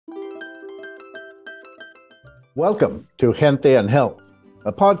Welcome to Gente and Health,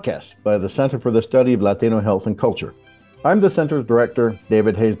 a podcast by the Center for the Study of Latino Health and Culture. I'm the Center's director,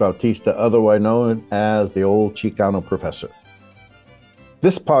 David Hayes Bautista, otherwise known as the Old Chicano Professor.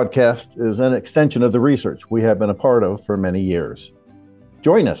 This podcast is an extension of the research we have been a part of for many years.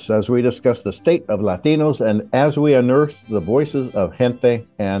 Join us as we discuss the state of Latinos and as we unearth the voices of Gente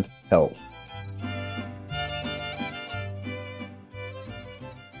and Health.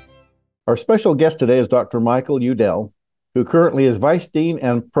 Our special guest today is Dr. Michael Yudell, who currently is Vice Dean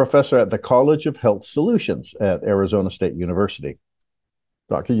and Professor at the College of Health Solutions at Arizona State University.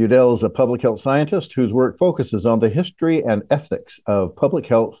 Dr. Yudell is a public health scientist whose work focuses on the history and ethics of public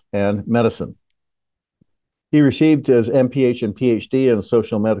health and medicine. He received his MPH and PhD in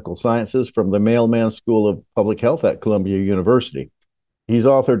social medical sciences from the Mailman School of Public Health at Columbia University. He's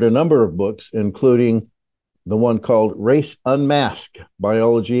authored a number of books, including the one called Race Unmasked,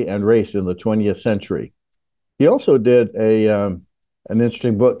 Biology and Race in the 20th Century. He also did an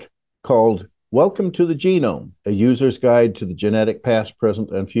interesting book called Welcome to the Genome, A User's Guide to the Genetic Past, Present,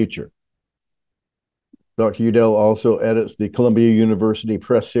 and Future. Dr. Yudell also edits the Columbia University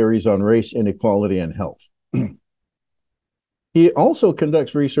Press series on race, inequality, and health. He also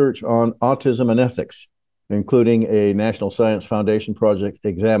conducts research on autism and ethics, including a National Science Foundation project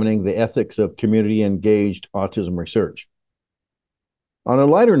examining the ethics of community-engaged autism research. On a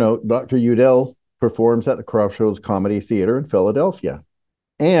lighter note, Dr. Yudell performs at the Crossroads Comedy Theater in Philadelphia,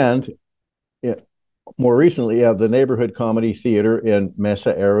 and more recently at the Neighborhood Comedy Theater in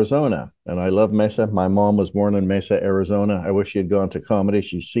Mesa, Arizona. And I love Mesa. My mom was born in Mesa, Arizona. I wish she had gone to comedy.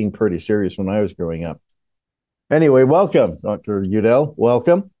 She seemed pretty serious when I was growing up. Anyway, welcome, Dr. Yudell.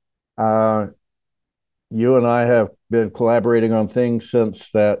 Welcome. You and I have been collaborating on things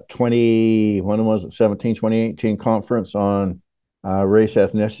since that 2018 conference on race,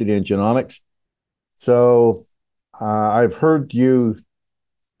 ethnicity, and genomics. So I've heard you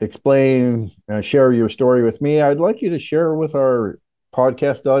explain, share your story with me. I'd like you to share with our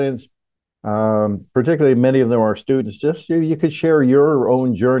podcast audience, particularly many of them are students, just so you could share your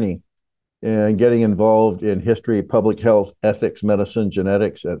own journey in getting involved in history, public health, ethics, medicine,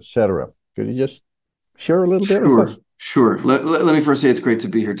 genetics, etc. Could you just share a little bit with us? Sure. Let me first say it's great to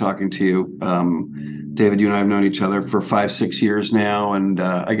be here talking to you. David, you and I have known each other for 5-6 years now. And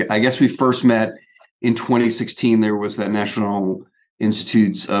I guess we first met in 2016. There was that National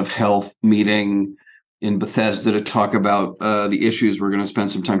Institutes of Health meeting in Bethesda to talk about the issues we're going to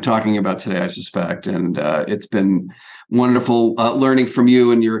spend some time talking about today, I suspect. And it's been wonderful learning from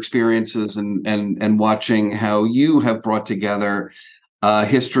you and your experiences and watching how you have brought together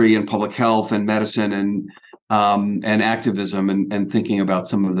history and public health and medicine and activism and thinking about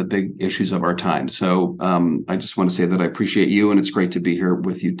some of the big issues of our time. So I just want to say that I appreciate you, and it's great to be here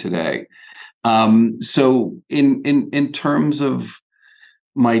with you today. So in terms of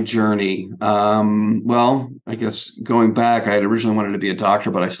my journey, well, I guess going back, I had originally wanted to be a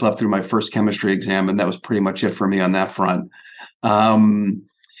doctor, but I slept through my first chemistry exam, and that was pretty much it for me on that front.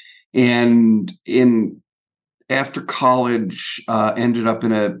 After college, ended up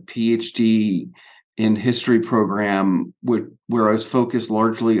in a PhD in history program where I was focused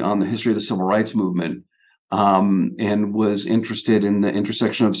largely on the history of the civil rights movement, and was interested in the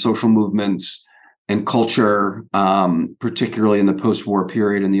intersection of social movements and culture, particularly in the post-war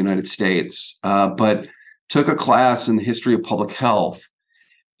period in the United States, but took a class in the history of public health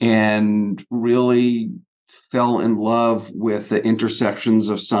and really fell in love with the intersections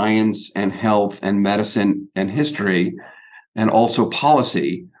of science and health and medicine and history and also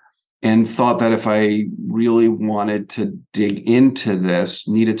policy, and thought that if I really wanted to dig into this,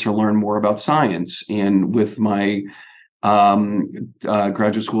 needed to learn more about science. And with my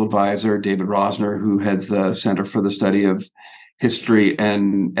graduate school advisor, David Rosner, who heads the Center for the Study of History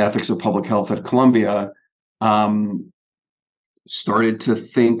and Ethics of Public Health at Columbia, started to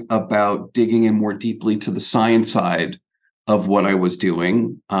think about digging in more deeply to the science side of what I was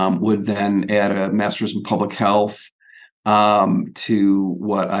doing, would then add a master's in public health to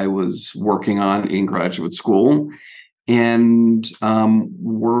what I was working on in graduate school, and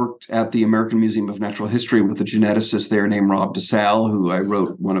worked at the American Museum of Natural History with a geneticist there named Rob DeSalle, who I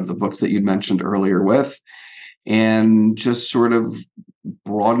wrote one of the books that you'd mentioned earlier with, and just sort of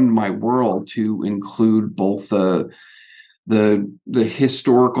broadened my world to include both the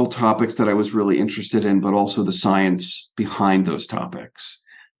historical topics that I was really interested in, but also the science behind those topics.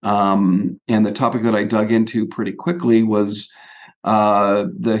 And the topic that I dug into pretty quickly was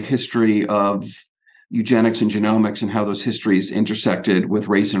the history of eugenics and genomics and how those histories intersected with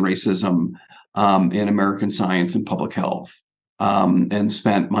race and racism in American science and public health. And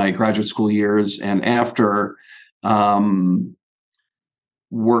spent my graduate school years and after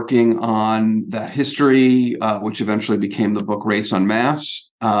working on that history, which eventually became the book Race Unmasked,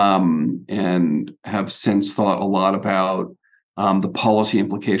 and have since thought a lot about the policy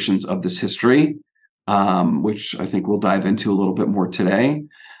implications of this history, which I think we'll dive into a little bit more today.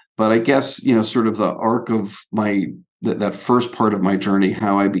 But I guess, sort of the arc of that first part of my journey,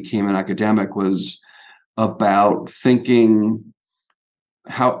 how I became an academic, was about thinking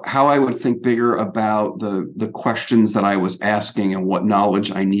how I would think bigger about the questions that I was asking and what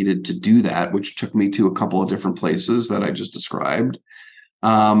knowledge I needed to do that, which took me to a couple of different places that I just described.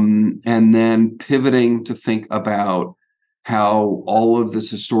 And then pivoting to think about how all of this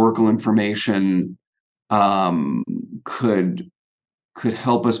historical information could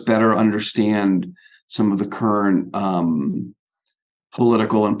help us better understand some of the current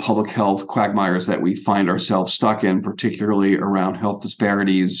political and public health quagmires that we find ourselves stuck in, particularly around health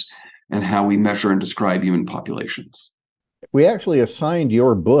disparities and how we measure and describe human populations. We actually assigned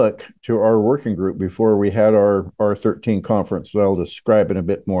your book to our working group before we had our 13 conference that I'll describe in a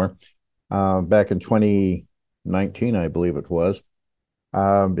bit more, back in 2019, I believe it was,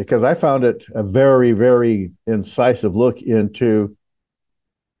 because I found it a very, very incisive look into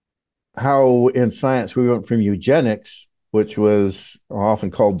how in science we went from eugenics, which was often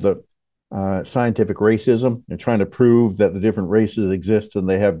called the scientific racism, and trying to prove that the different races exist and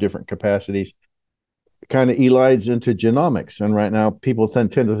they have different capacities, kind of elides into genomics. And right now, people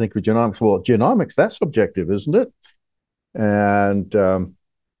tend to think of genomics. Well, genomics, that's subjective, isn't it? And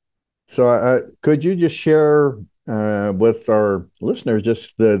could you just share with our listeners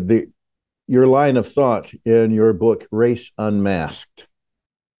just your line of thought in your book, Race Unmasked?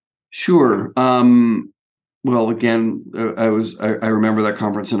 Sure. Well, again, I remember that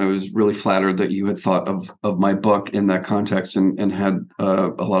conference, and I was really flattered that you had thought of my book in that context, and had a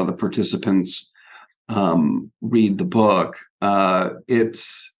lot of the participants read the book.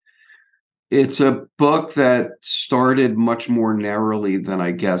 It's a book that started much more narrowly than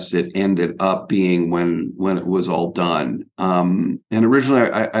I guess it ended up being when it was all done. And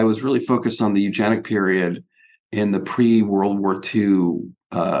originally, I was really focused on the eugenic period in the pre-World War II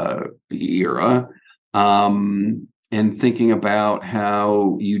era, and thinking about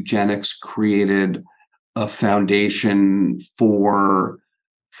how eugenics created a foundation for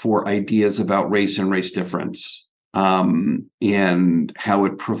ideas about race and race difference, and how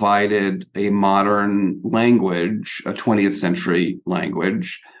it provided a modern language, a 20th century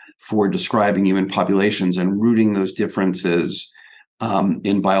language, for describing human populations and rooting those differences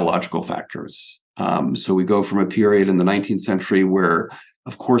in biological factors. So we go from a period in the 19th century where,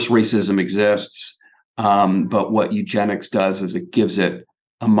 of course, racism exists, but what eugenics does is it gives it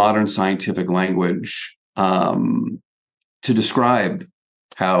a modern scientific language to describe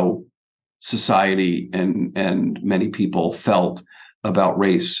how society and many people felt about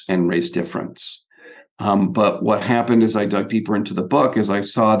race and race difference. But what happened as I dug deeper into the book is I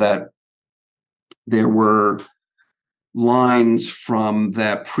saw that there were lines from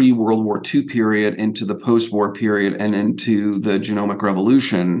that pre-World War II period into the post-war period and into the genomic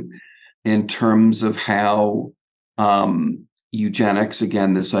revolution in terms of how eugenics,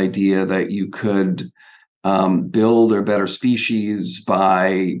 again, this idea that you could build a better species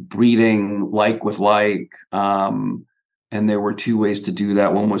by breeding like with like. And there were two ways to do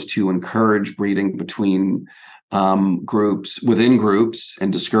that. One was to encourage breeding between groups, within groups,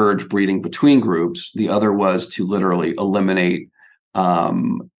 and discourage breeding between groups. The other was to literally eliminate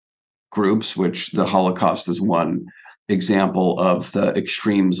groups, which the Holocaust is one example of the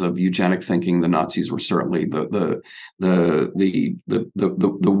extremes of eugenic thinking. The Nazis were certainly the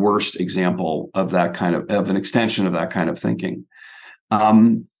worst example of that kind of an extension of that kind of thinking.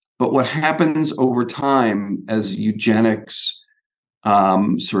 But what happens over time as eugenics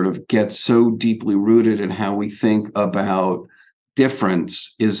sort of gets so deeply rooted in how we think about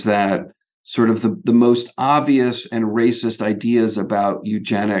difference is that sort of the most obvious and racist ideas about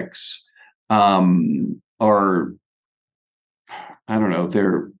eugenics are, I don't know,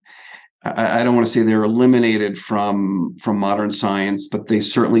 I don't want to say they're eliminated from modern science, but they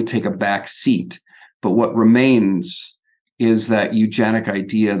certainly take a back seat. But what remains is that eugenic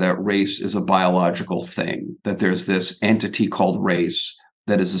idea that race is a biological thing, that there's this entity called race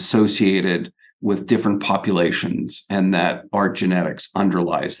that is associated with different populations, and that our genetics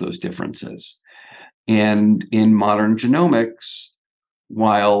underlies those differences. And in modern genomics,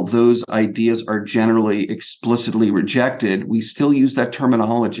 while those ideas are generally explicitly rejected, we still use that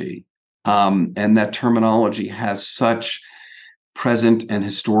terminology. And that terminology has such present and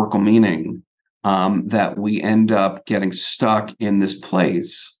historical meaning that we end up getting stuck in this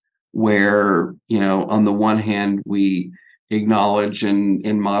place where, on the one hand, we acknowledge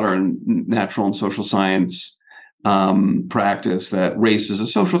in modern natural and social science practice that race is a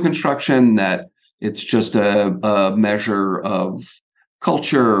social construction, that it's just a measure of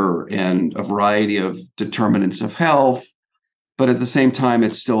culture and a variety of determinants of health. But at the same time,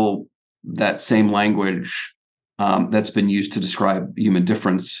 it's still that same language that's been used to describe human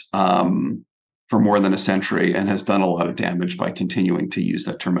difference for more than a century and has done a lot of damage by continuing to use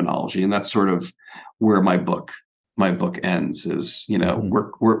that terminology. And that's sort of where my book ends. Is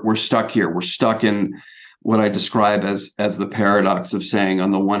we're stuck here. We're stuck in what I describe as the paradox of saying,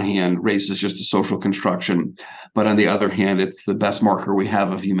 on the one hand, race is just a social construction, but on the other hand, it's the best marker we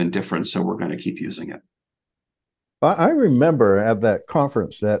have of human difference, so we're going to keep using it. I remember at that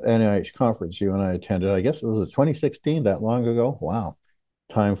conference, that NIH conference you and I attended, I guess it was 2016, that long ago. Wow,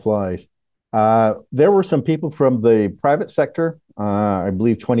 time flies. There were some people from the private sector, I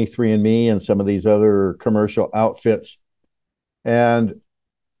believe 23andMe and some of these other commercial outfits. And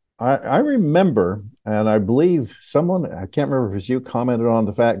I remember, and I believe someone, I can't remember if it was you, commented on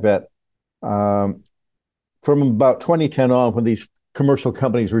the fact that from about 2010 on, when these commercial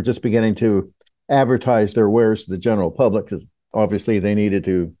companies were just beginning to advertise their wares to the general public, because obviously they needed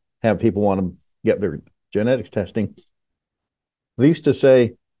to have people want to get their genetics testing. They used to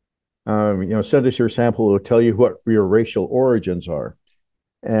say, send us your sample, it will tell you what your racial origins are.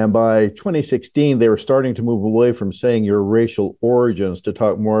 And by 2016, they were starting to move away from saying your racial origins to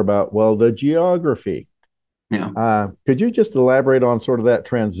talk more about, well, the geography. Yeah. Could you just elaborate on sort of that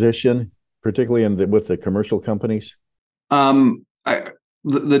transition, particularly with the commercial companies?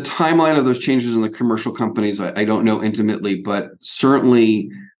 The timeline of those changes in the commercial companies, I don't know intimately, but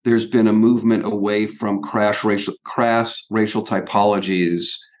certainly there's been a movement away from crass racial typologies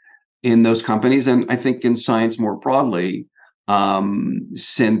in those companies, and I think in science more broadly,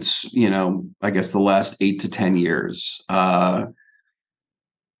 since I guess the last 8 to 10 years. The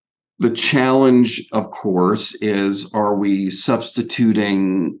challenge, of course, is, are we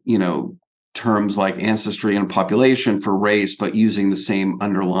substituting terms like ancestry and population for race, but using the same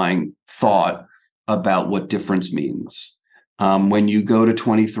underlying thought about what difference means? When you go to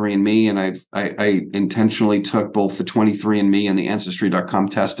 23andMe, and I intentionally took both the 23andMe and the Ancestry.com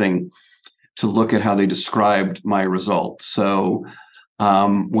testing to look at how they described my results. So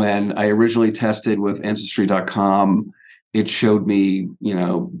when I originally tested with Ancestry.com, it showed me,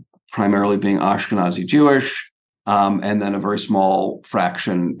 primarily being Ashkenazi Jewish, and then a very small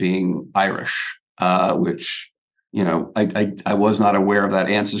fraction being Irish, which, I was not aware of that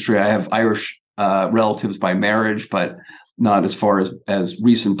ancestry. I have Irish relatives by marriage, but not as far as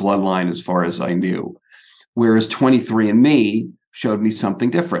recent bloodline, as far as I knew. Whereas 23andMe showed me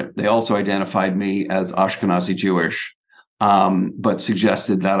something different. They also identified me as Ashkenazi Jewish, but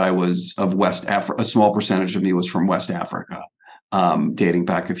suggested that I was of West Africa. A small percentage of me was from West Africa, dating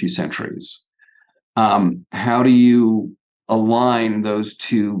back a few centuries. How do you align those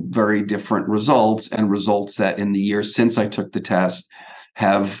two very different results, and results that in the years since I took the test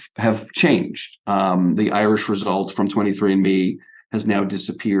have changed? The Irish result from 23andMe has now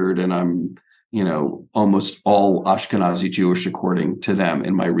disappeared, and I'm almost all Ashkenazi Jewish according to them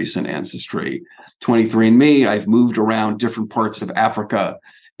in my recent ancestry. 23andMe, I've moved around different parts of Africa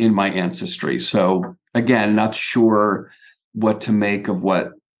in my ancestry. So again, not sure what to make of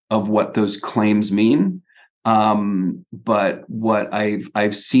what those claims mean. But what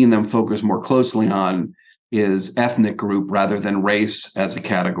I've seen them focus more closely on is ethnic group rather than race as a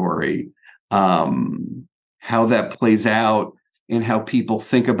category. How that plays out in how people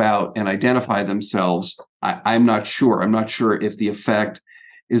think about and identify themselves, I'm not sure. I'm not sure if the effect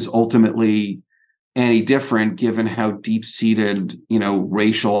is ultimately any different, given how deep-seated,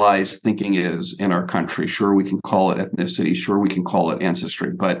 racialized thinking is in our country. Sure, we can call it ethnicity. Sure, we can call it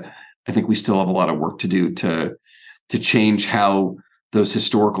ancestry. But I think we still have a lot of work to do to change how those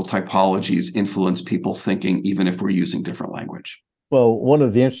historical typologies influence people's thinking, even if we're using different language. Well, one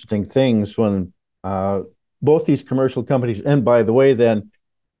of the interesting things when both these commercial companies, and by the way, then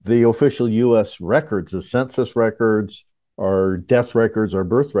the official U.S. records, the census records, or death records, or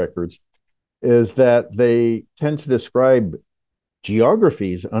birth records, is that they tend to describe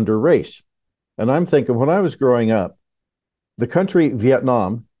geographies under race. And I'm thinking, when I was growing up, the country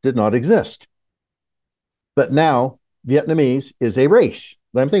Vietnam did not exist. But now Vietnamese is a race.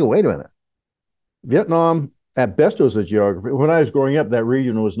 I'm thinking, wait a minute. Vietnam, at best, was a geography. When I was growing up, that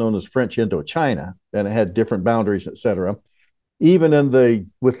region was known as French Indochina, and it had different boundaries, etc. Even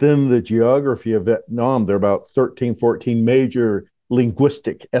within the geography of Vietnam, there are about 13, 14 major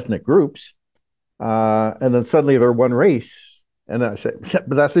linguistic ethnic groups. And then suddenly they're one race. And I said, yeah,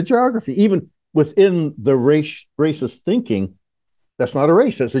 but that's a geography. Even within the racist thinking, that's not a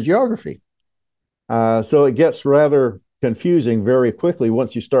race, that's a geography. So it gets rather confusing very quickly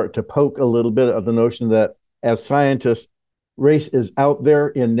once you start to poke a little bit of the notion that as scientists, race is out there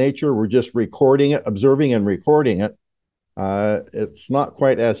in nature. We're just recording it, observing and recording it. It's not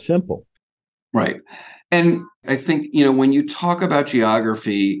quite as simple. Right. And I think, when you talk about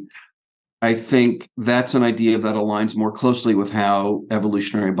geography, I think that's an idea that aligns more closely with how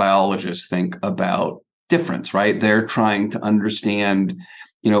evolutionary biologists think about difference, right? They're trying to understand,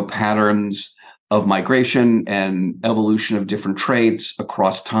 patterns of migration and evolution of different traits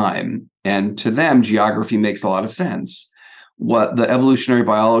across time. And to them, geography makes a lot of sense. What the evolutionary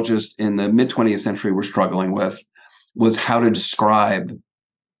biologists in the mid 20th century were struggling with was how to describe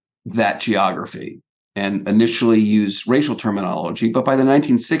that geography, and initially used racial terminology. But by the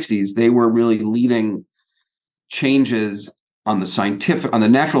 1960s, they were really leading changes on the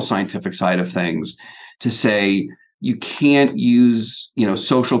natural scientific side of things to say you can't use,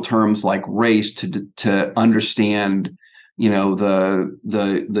 social terms like race to understand,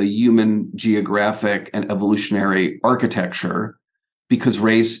 the human geographic and evolutionary architecture, because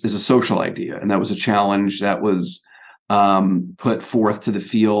race is a social idea. And that was a challenge that was put forth to the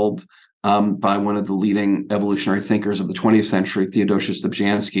field by one of the leading evolutionary thinkers of the 20th century, Theodosius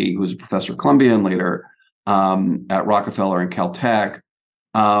Dobzhansky, who was a professor at Columbia and later at Rockefeller and Caltech.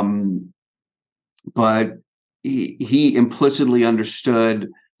 But he implicitly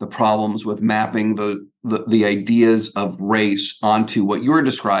understood the problems with mapping the ideas of race onto what you're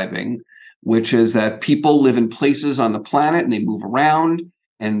describing, which is that people live in places on the planet and they move around.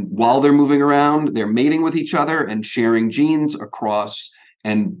 And while they're moving around, they're mating with each other and sharing genes across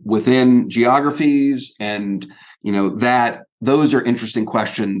and within geographies. And, that those are interesting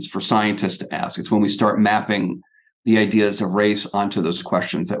questions for scientists to ask. It's when we start mapping the ideas of race onto those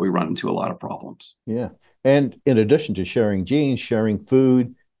questions that we run into a lot of problems. Yeah. And in addition to sharing genes, sharing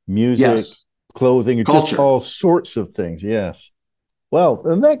food, music, Yes. clothing, just Culture. all sorts of things. Yes. Well,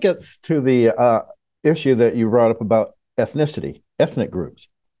 and that gets to the issue that you brought up about ethnicity, ethnic groups.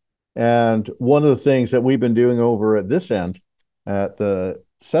 And one of the things that we've been doing over at this end, at the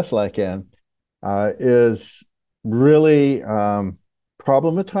CESLAC end, is really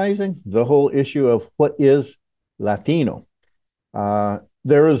problematizing the whole issue of what is Latino.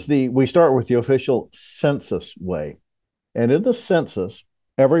 We start with the official census way. And in the census,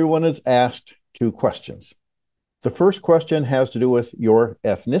 everyone is asked two questions. The first question has to do with your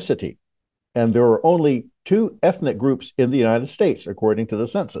ethnicity. And there are only two ethnic groups in the United States, according to the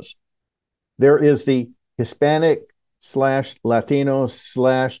census. There is the Hispanic / Latino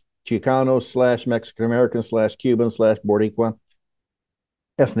 / Chicano / Mexican American / Cuban / Boricua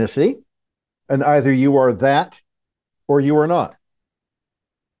ethnicity. And either you are that or you are not.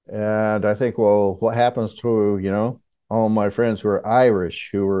 And I think, well, what happens to, all my friends who are Irish,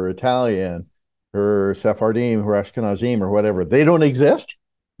 who are Italian, or Sephardim, or Ashkenazim, or whatever? They don't exist.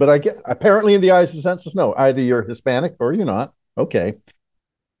 But I get apparently in the eyes of the census, no, either you're Hispanic or you're not. Okay.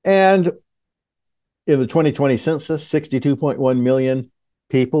 And in the 2020 census, 62.1 million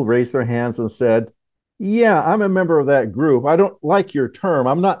people raised their hands and said, yeah, I'm a member of that group. I don't like your term.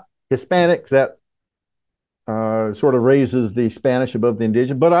 I'm not Hispanic. That sort of raises the Spanish above the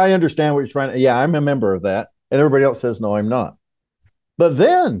indigenous, but I understand what you're trying to. Yeah, I'm a member of that. And everybody else says, no, I'm not. But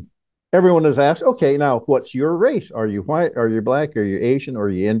then everyone is asked, okay, now what's your race? Are you white? Are you black? Are you Asian? Are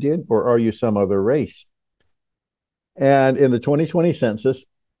you Indian? Or are you some other race? And in the 2020 census,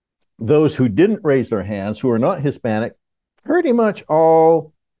 those who didn't raise their hands, who are not Hispanic, pretty much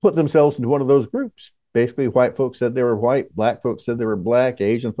all put themselves into one of those groups. Basically, white folks said they were white, black folks said they were black,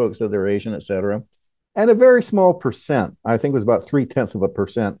 Asian folks said they were Asian, etc. And a very small percent, I think it was about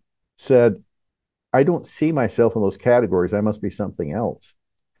 0.3%, said, I don't see myself in those categories. I must be something else.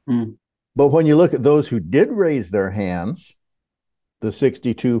 Mm. But when you look at those who did raise their hands, the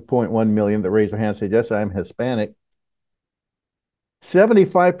 62.1 million that raised their hands said, yes, I'm Hispanic,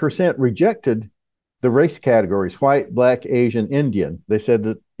 75% rejected the race categories, white, black, Asian, Indian. They said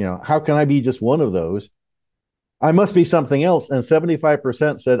that, how can I be just one of those? I must be something else. And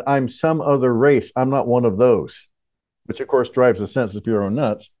 75% said, I'm some other race. I'm not one of those, which of course drives the Census Bureau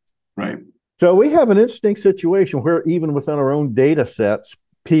nuts. Right. So we have an interesting situation where even within our own data sets,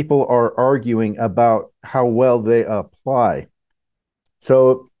 people are arguing about how well they apply.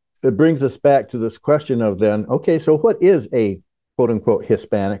 So it brings us back to this question of then, okay, so what is a quote unquote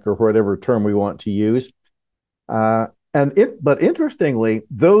Hispanic or whatever term we want to use? But interestingly,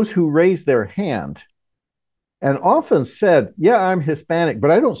 those who raise their hand and often said, yeah, I'm Hispanic,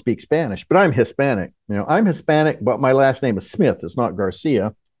 but I don't speak Spanish, but I'm Hispanic. I'm Hispanic, but my last name is Smith. It's not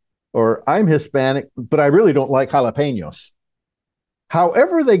Garcia. Or I'm Hispanic, but I really don't like jalapenos.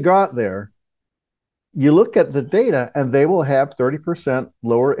 However, they got there, you look at the data and they will have 30%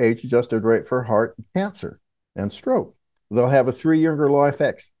 lower age adjusted rate for heart cancer and stroke. They'll have a 3 year life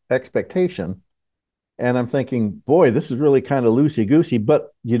expectation. And I'm thinking, boy, this is really kind of loosey goosey,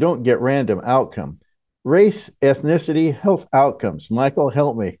 but you don't get random outcome. Race, ethnicity, health outcomes. Michael,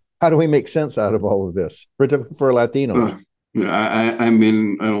 help me. How do we make sense out of all of this for Latinos? Uh, I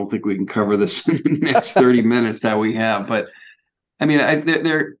mean, I don't think we can cover this in the next 30 minutes that we have, but I mean,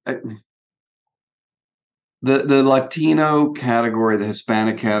 the Latino category, the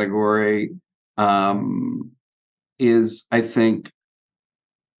Hispanic category, um, is, I think,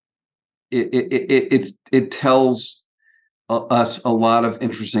 it tells us a lot of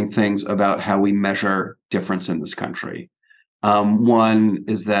interesting things about how we measure difference in this country. One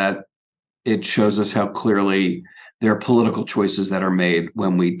is that it shows us how clearly there are political choices that are made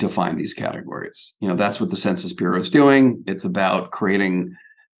when we define these categories. That's what the Census Bureau is doing. It's about creating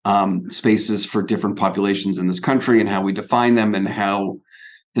spaces for different populations in this country and how we define them and how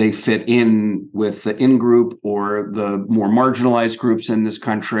they fit in with the in-group or the more marginalized groups in this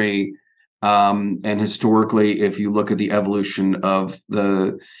country. And historically, if you look at the evolution of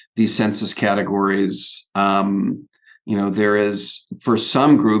these census categories, there is, for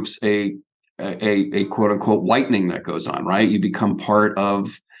some groups, a quote unquote whitening that goes on, right? You become part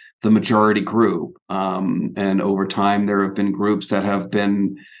of the majority group. And over time, there have been groups that have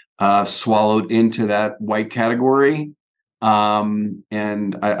been swallowed into that white category. And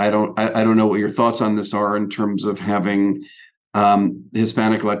I don't know what your thoughts on this are in terms of having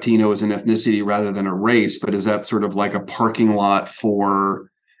Hispanic Latino as an ethnicity rather than a race, but is that sort of like a parking lot for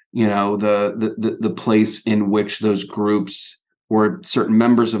the place in which those groups or certain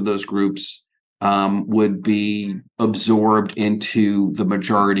members of those groups would be absorbed into the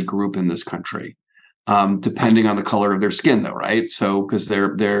majority group in this country, depending on the color of their skin, though, right? So, because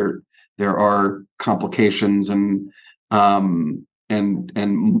there are complications and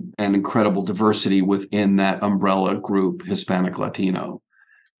incredible diversity within that umbrella group, Hispanic Latino.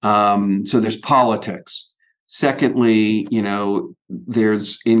 So there's politics. Secondly,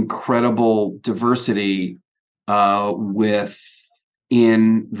 there's incredible diversity within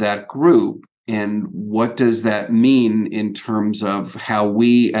that group. And what does that mean in terms of how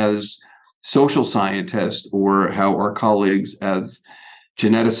we as social scientists or how our colleagues as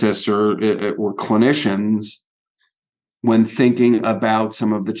geneticists or clinicians, when thinking about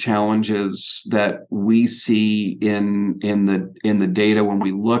some of the challenges that we see in the data when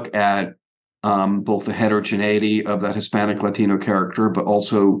we look at both the heterogeneity of that Hispanic Latino character, but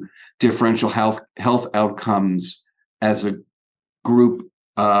also differential health outcomes as a group,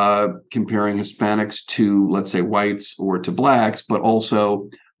 comparing Hispanics to, let's say, whites or to blacks, but also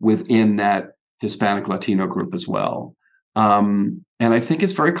within that Hispanic Latino group as well. And I think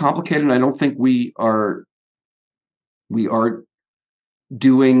it's very complicated. I don't think we are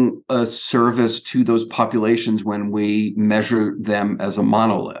doing a service to those populations when we measure them as a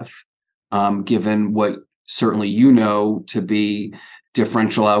monolith, given what certainly to be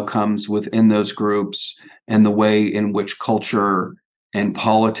differential outcomes within those groups and the way in which culture and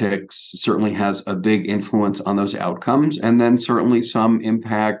politics certainly has a big influence on those outcomes, and then certainly some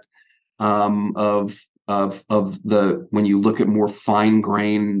impact of the when you look at more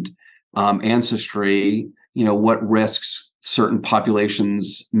fine-grained ancestry, what risks certain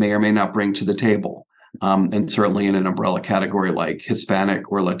populations may or may not bring to the table. And certainly in an umbrella category like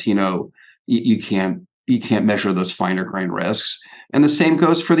Hispanic or Latino, you can't measure those finer grain risks. And the same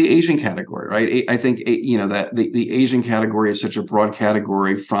goes for the Asian category, right? I think that the Asian category is such a broad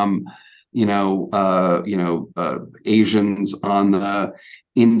category, from Asians on the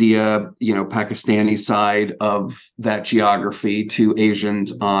India, Pakistani side of that geography to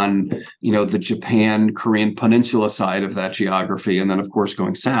Asians on, the Japan, Korean peninsula side of that geography. And then, of course,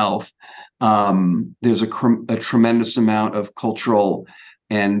 going south, there's a tremendous amount of cultural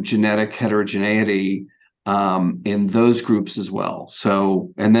and genetic heterogeneity in those groups as well.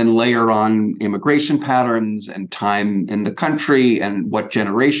 So, and then layer on immigration patterns and time in the country and what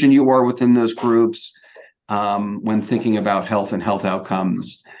generation you are within those groups. When thinking about health and health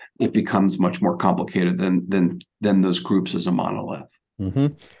outcomes, it becomes much more complicated than those groups as a monolith. Mm-hmm.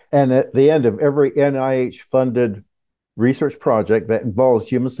 And at the end of every NIH-funded research project that involves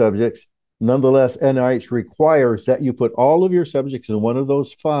human subjects, nonetheless, NIH requires that you put all of your subjects in one of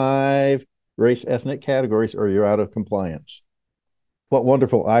those 5 race ethnic categories, or you're out of compliance. What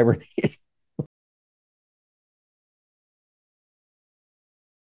wonderful irony.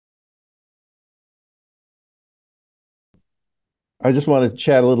 I just want to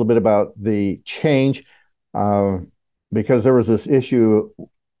chat a little bit about the change uh, because there was this issue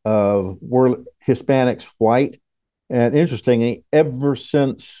of were Hispanics white? And interestingly, ever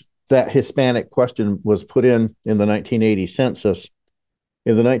since that Hispanic question was put in the 1980 census,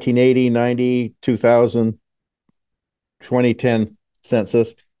 in the 1980, 90, 2000, 2010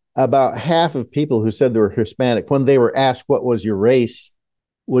 census, about half of people who said they were Hispanic, when they were asked what was your race,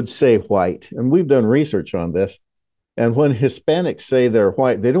 would say white. And we've done research on this. And when Hispanics say they're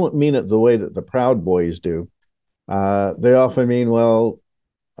white, they don't mean it the way that the Proud Boys do. They often mean, well,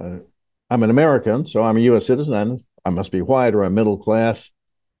 uh, I'm an American, so I'm a U.S. citizen. I must be white or I'm middle class.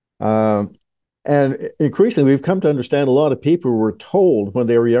 Um, and increasingly, we've come to understand a lot of people were told when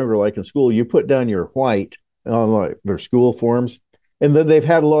they were younger, like in school, you put down your white on like their school forms. And then they've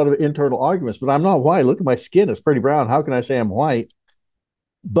had a lot of internal arguments, but I'm not white. Look at my skin. It's pretty brown. How can I say I'm white?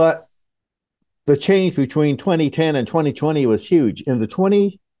 But the change between 2010 and 2020 was huge. In the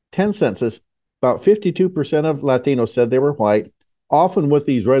 2010 census, about 52% of Latinos said they were white, often with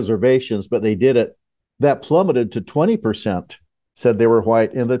these reservations, but they did it. That plummeted to 20% said they were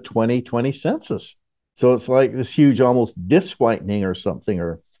white in the 2020 census. So it's like this huge almost diswhitening or something,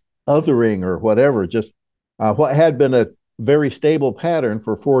 or othering or whatever. Just what had been a very stable pattern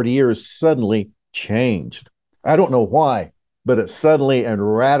for 40 years suddenly changed. I don't know why, but it suddenly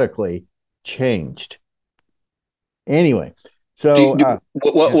and radically changed. Anyway, so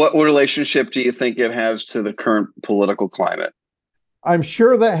What relationship do you think it has to the current political climate? I'm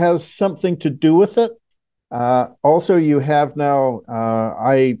sure that has something to do with it. Also, you have now,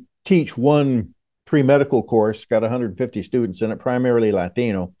 I teach one pre-medical course, got 150 students in it, primarily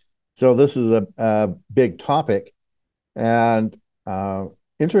Latino. So this is a big topic. And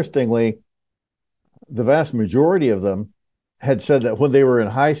interestingly, the vast majority of them had said that when they were in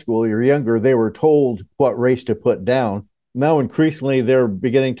high school or younger, they were told what race to put down. Now, increasingly, they're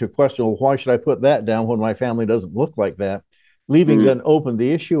beginning to question, well, why should I put that down when my family doesn't look like that? Leaving Mm-hmm. then open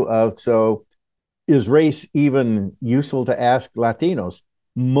the issue of, so is race even useful to ask Latinos?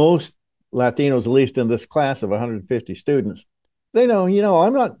 Most Latinos, at least in this class of 150 students, they know,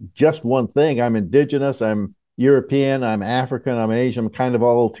 I'm not just one thing. I'm indigenous, I'm European, I'm African, I'm Asian, I'm kind of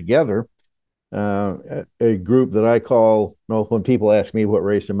all together. A group that I call, well, when people ask me what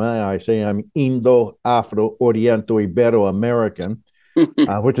race am I say I'm Indo, Afro, Oriento, Ibero American,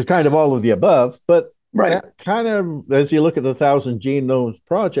 which is kind of all of the above. But Right. that kind of, as you look at the Thousand Genomes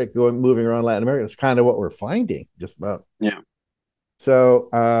Project moving around Latin America, that's kind of what we're finding, just about. Yeah. So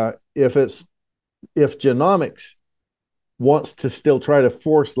if genomics wants to still try to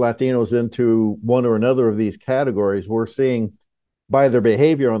force Latinos into one or another of these categories, we're seeing by their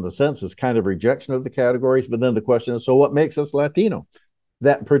behavior on the census kind of rejection of the categories. But then the question is, so what makes us Latino?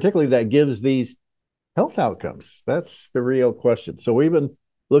 That particularly that gives these health outcomes. That's the real question. So we've been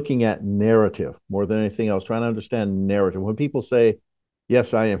looking at narrative more than anything else, trying to understand narrative. When people say,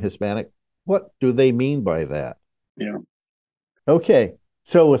 yes, I am Hispanic, what do they mean by that? Yeah. Okay.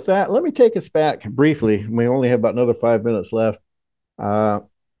 So with that, let me take us back briefly. We only have about another 5 minutes left to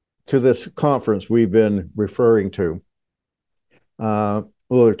this conference we've been referring to. Well,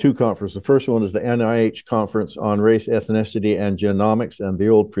 there are two conferences. The first one is the NIH Conference on Race, Ethnicity, and Genomics, and the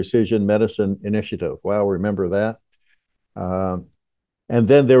old Precision Medicine Initiative. Wow, remember that? And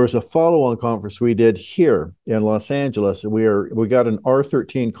then there was a follow-on conference we did here in Los Angeles. We got an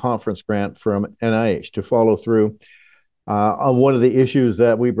R13 conference grant from NIH to follow through on one of the issues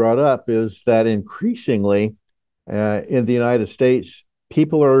that we brought up is that increasingly in the United States,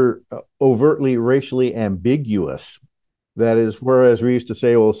 people are overtly racially ambiguous. That is, whereas we used to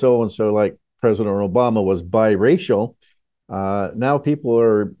say, well, so and so, like President Obama was biracial, now people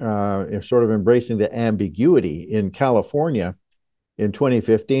are sort of embracing the ambiguity. In California, in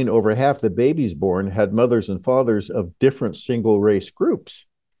 2015, over half the babies born had mothers and fathers of different single race groups.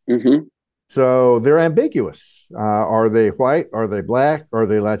 Mm-hmm. So they're ambiguous. Are they white? Are they black? Are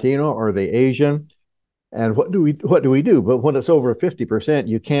they Latino? Are they Asian? And what do we do? But when it's over 50%,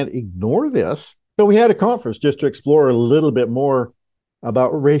 you can't ignore this. So we had a conference just to explore a little bit more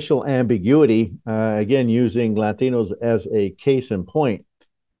about racial ambiguity, again, using Latinos as a case in point.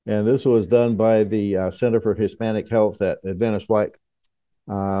 And this was done by the Center for Hispanic Health at Adventist White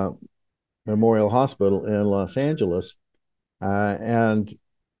Memorial Hospital in Los Angeles. And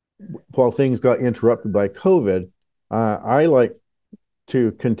while things got interrupted by COVID, I like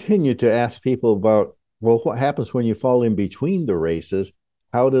to continue to ask people about, well, what happens when you fall in between the races?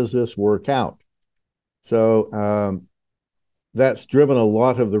 How does this work out? So that's driven a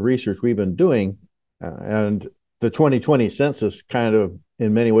lot of the research we've been doing. And the 2020 census kind of,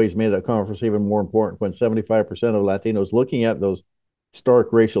 in many ways, made that conference even more important when 75% of Latinos looking at those stark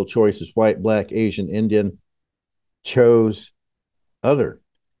racial choices: white, black, Asian, Indian, chose other.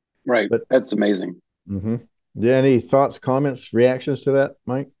 Right. But That's amazing. mm-hmm. Yeah, any thoughts, comments, reactions to that,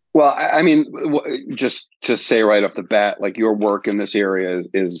 Mike? Well, I mean, just to say right off the bat, like your work in this area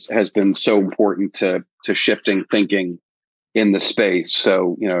has been so important to shifting thinking in the space.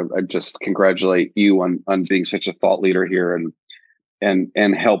 So, I just congratulate you on being such a thought leader here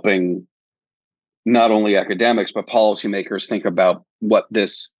and helping not only academics but policymakers think about what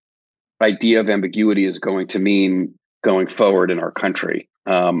this idea of ambiguity is going to mean going forward in our country.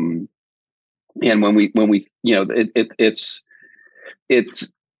 And when we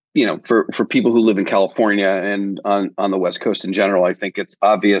it's for people who live in California and on the West Coast in general, I think it's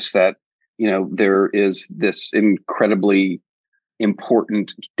obvious that there is this incredibly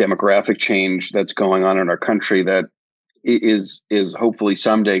important demographic change that's going on in our country that is hopefully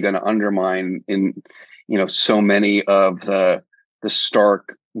someday going to undermine in so many of the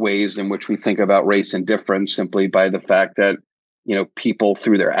stark ways in which we think about race and difference, simply by the fact that people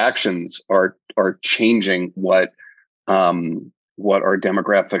through their actions are changing what our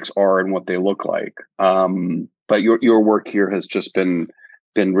demographics are and what they look like. But your work here has just been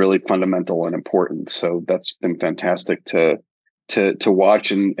really fundamental and important. So that's been fantastic to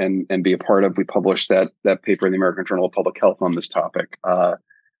watch and be a part of. We published that paper in the American Journal of Public Health on this topic.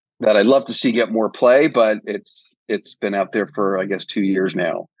 That I'd love to see get more play, but it's been out there for, I guess, 2 years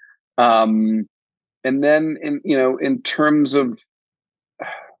now. And then in terms of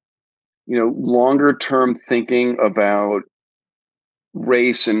longer term thinking about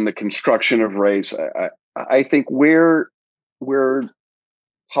race and the construction of race, I think where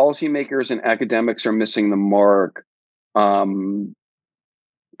policymakers and academics are missing the mark, and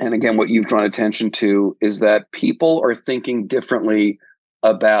again, what you've drawn attention to, is that people are thinking differently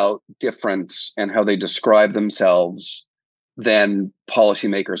about difference and how they describe themselves than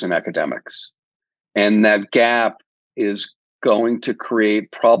policymakers and academics. And that gap is going to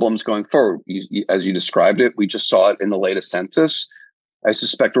create problems going forward. As you described it, we just saw it in the latest census. I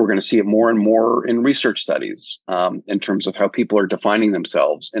suspect we're going to see it more and more in research studies, in terms of how people are defining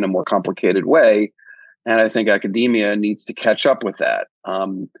themselves in a more complicated way. And I think academia needs to catch up with that.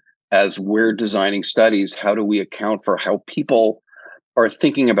 As we're designing studies, how do we account for how people are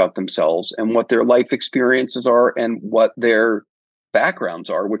thinking about themselves and what their life experiences are and what their backgrounds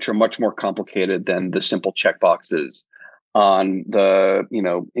are, which are much more complicated than the simple checkboxes on the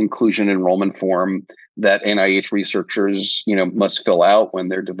inclusion enrollment form that NIH researchers must fill out when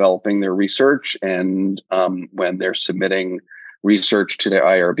they're developing their research, and when they're submitting research to their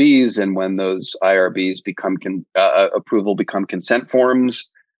IRBs, and when those IRBs become approval become consent forms.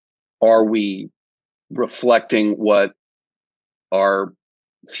 Are we reflecting what our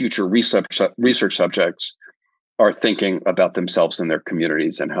future research subjects are thinking about themselves and their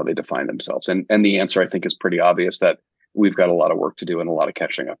communities and how they define themselves? And the answer, I think, is pretty obvious, that we've got a lot of work to do and a lot of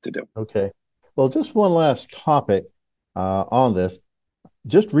catching up to do. Okay. Well, just one last topic on this.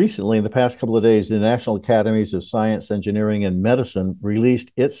 Just recently, in the past couple of days, the National Academies of Science, Engineering, and Medicine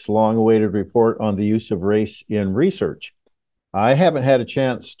released its long-awaited report on the use of race in research. I haven't had a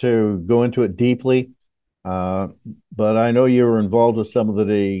chance to go into it deeply, but I know you were involved with some of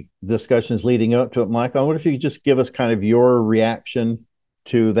the discussions leading up to it, Mike. I wonder if you could just give us kind of your reaction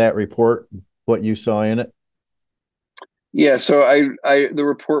to that report, what you saw in it. Yeah, so the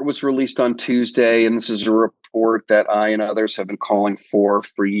report was released on Tuesday, and this is a report that I and others have been calling for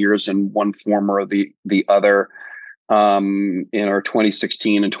years in one form or the other. In our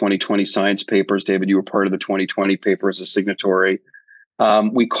 2016 and 2020 science papers, David, you were part of the 2020 paper as a signatory.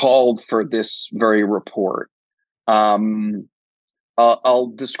 We called for this very report. I'll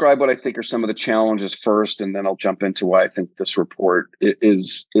describe what I think are some of the challenges first, and then I'll jump into why I think this report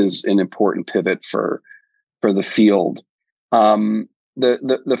is an important pivot for the field.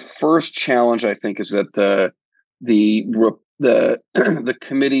 The first challenge, I think, is that the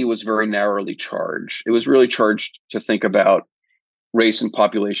committee was very narrowly charged. It was really charged to think about race and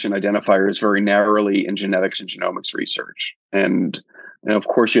population identifiers very narrowly in genetics and genomics research. And of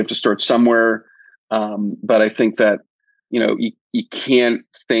course, you have to start somewhere. But I think that you can't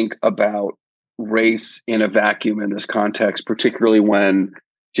think about race in a vacuum in this context, particularly when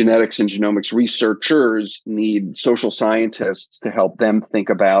genetics and genomics researchers need social scientists to help them think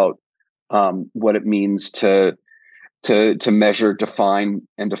about what it means to measure, define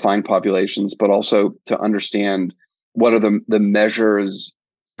populations, but also to understand what are the measures,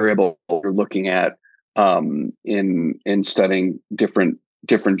 variables we're looking at in studying different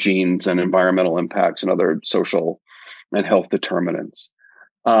genes and environmental impacts and other social and health determinants.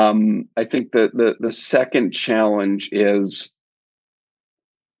 I think the second challenge is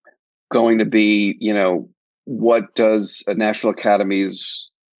going to be, what does a National Academy's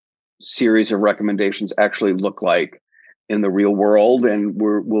series of recommendations actually look like in the real world? And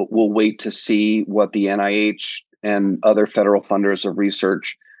we'll wait to see what the NIH and other federal funders of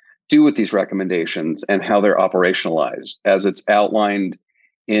research do with these recommendations and how they're operationalized. As it's outlined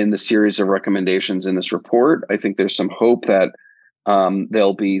in the series of recommendations in this report, I think there's some hope that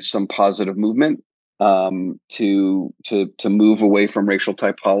there'll be some positive movement to move away from racial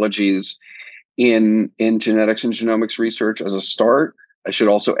typologies in genetics and genomics research as a start. I should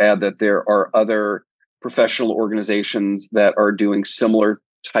also add that there are other professional organizations that are doing similar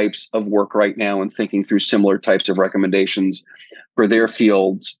types of work right now and thinking through similar types of recommendations for their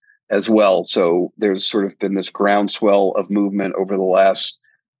fields as well. So there's sort of been this groundswell of movement over the last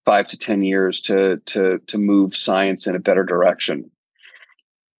 5 to 10 years to move science in a better direction.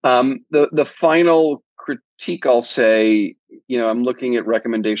 The final critique I'll say, I'm looking at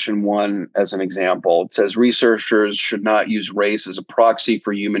recommendation 1 as an example. It says researchers should not use race as a proxy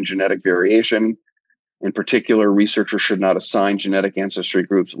for human genetic variation. In particular, researchers should not assign genetic ancestry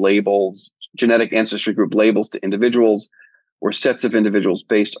group labels to individuals or sets of individuals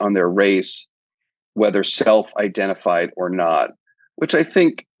based on their race, whether self-identified or not, which I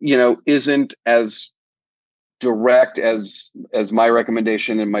think, isn't as direct as my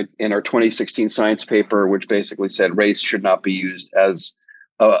recommendation in our 2016 science paper, which basically said race should not be used as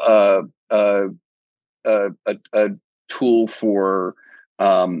a tool for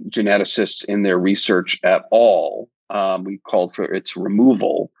geneticists in their research at all. We called for its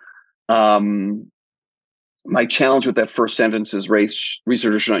removal. My challenge with that first sentence is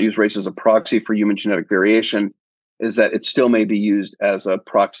researchers should not use race as a proxy for human genetic variation, is that it still may be used as a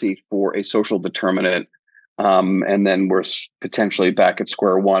proxy for a social determinant. And then we're potentially back at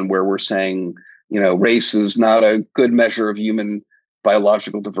square one, where we're saying, race is not a good measure of human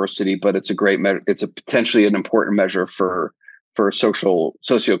biological diversity, but it's a great measure. It's potentially an important measure for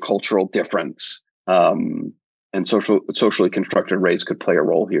sociocultural difference. And socially constructed race could play a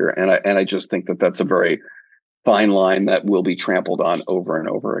role here. And I just think that that's a very fine line that will be trampled on over and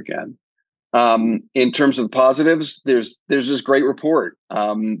over again. In terms of the positives, there's this great report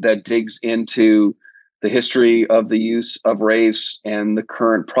that digs into the history of the use of race and the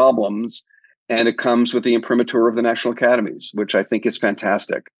current problems. And it comes with the imprimatur of the National Academies, which I think is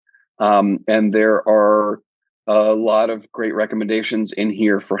fantastic. And there are a lot of great recommendations in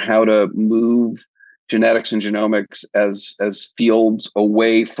here for how to move genetics and genomics as fields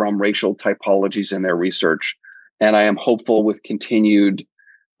away from racial typologies in their research. And I am hopeful, with continued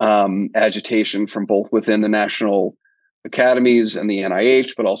agitation from both within the National Academies and the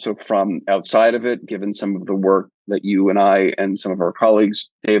NIH, but also from outside of it, given some of the work that you and I and some of our colleagues,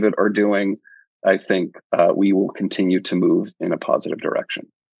 David, are doing, I think we will continue to move in a positive direction.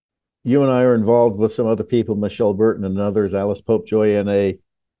 You and I are involved with some other people, Michelle Burton and others, Alice Popejoy, in a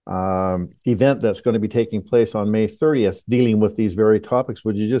event that's going to be taking place on May 30th, dealing with these very topics.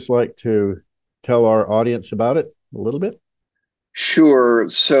 Would you just like to tell our audience about it a little bit? Sure.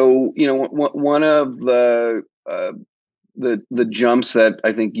 So, one of the jumps that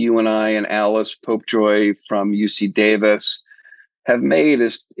I think you and I and Alice Popejoy from UC Davis have made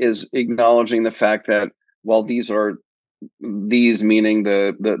is acknowledging the fact that while these meaning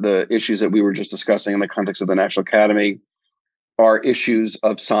the issues that we were just discussing in the context of the National Academy are issues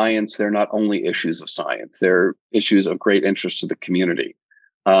of science, they're not only issues of science, they're issues of great interest to the community,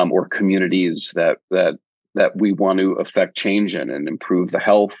 or communities that we want to affect change in and improve the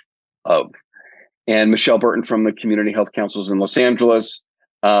health of. And Michelle Burton from the Community Health Councils in Los Angeles,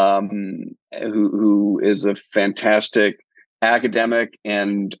 who is a fantastic academic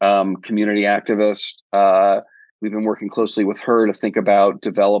and community activist. We've been working closely with her to think about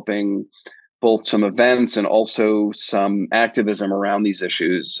developing both some events and also some activism around these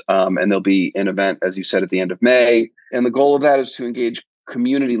issues. And there'll be an event, as you said, at the end of May. And the goal of that is to engage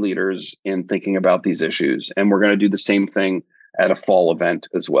community leaders in thinking about these issues. And we're going to do the same thing at a fall event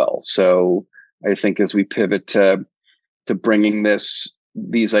as well. So I think as we pivot to bringing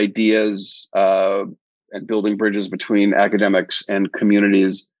these ideas and building bridges between academics and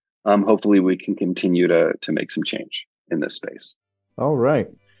communities, hopefully we can continue to make some change in this space. All right.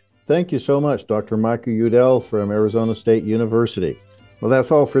 Thank you so much, Dr. Michael Yudell from Arizona State University. Well,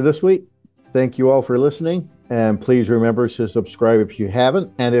 that's all for this week. Thank you all for listening. And please remember to subscribe if you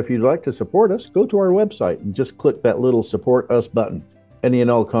haven't. And if you'd like to support us, go to our website and just click that little Support Us button. Any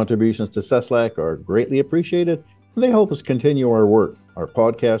and all contributions to CESLAC are greatly appreciated. They help us continue our work, our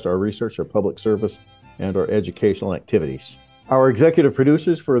podcast, our research, our public service, and our educational activities. Our executive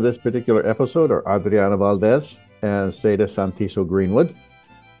producers for this particular episode are Adriana Valdez and Seda Santiso Greenwood.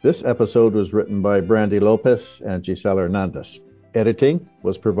 This episode was written by Brandy Lopez and Gisela Hernandez. Editing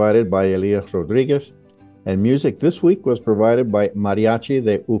was provided by Elias Rodriguez, and music this week was provided by Mariachi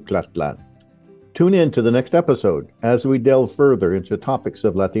de Uclatlan. Tune in to the next episode as we delve further into topics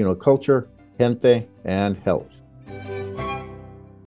of Latino culture, gente, and health.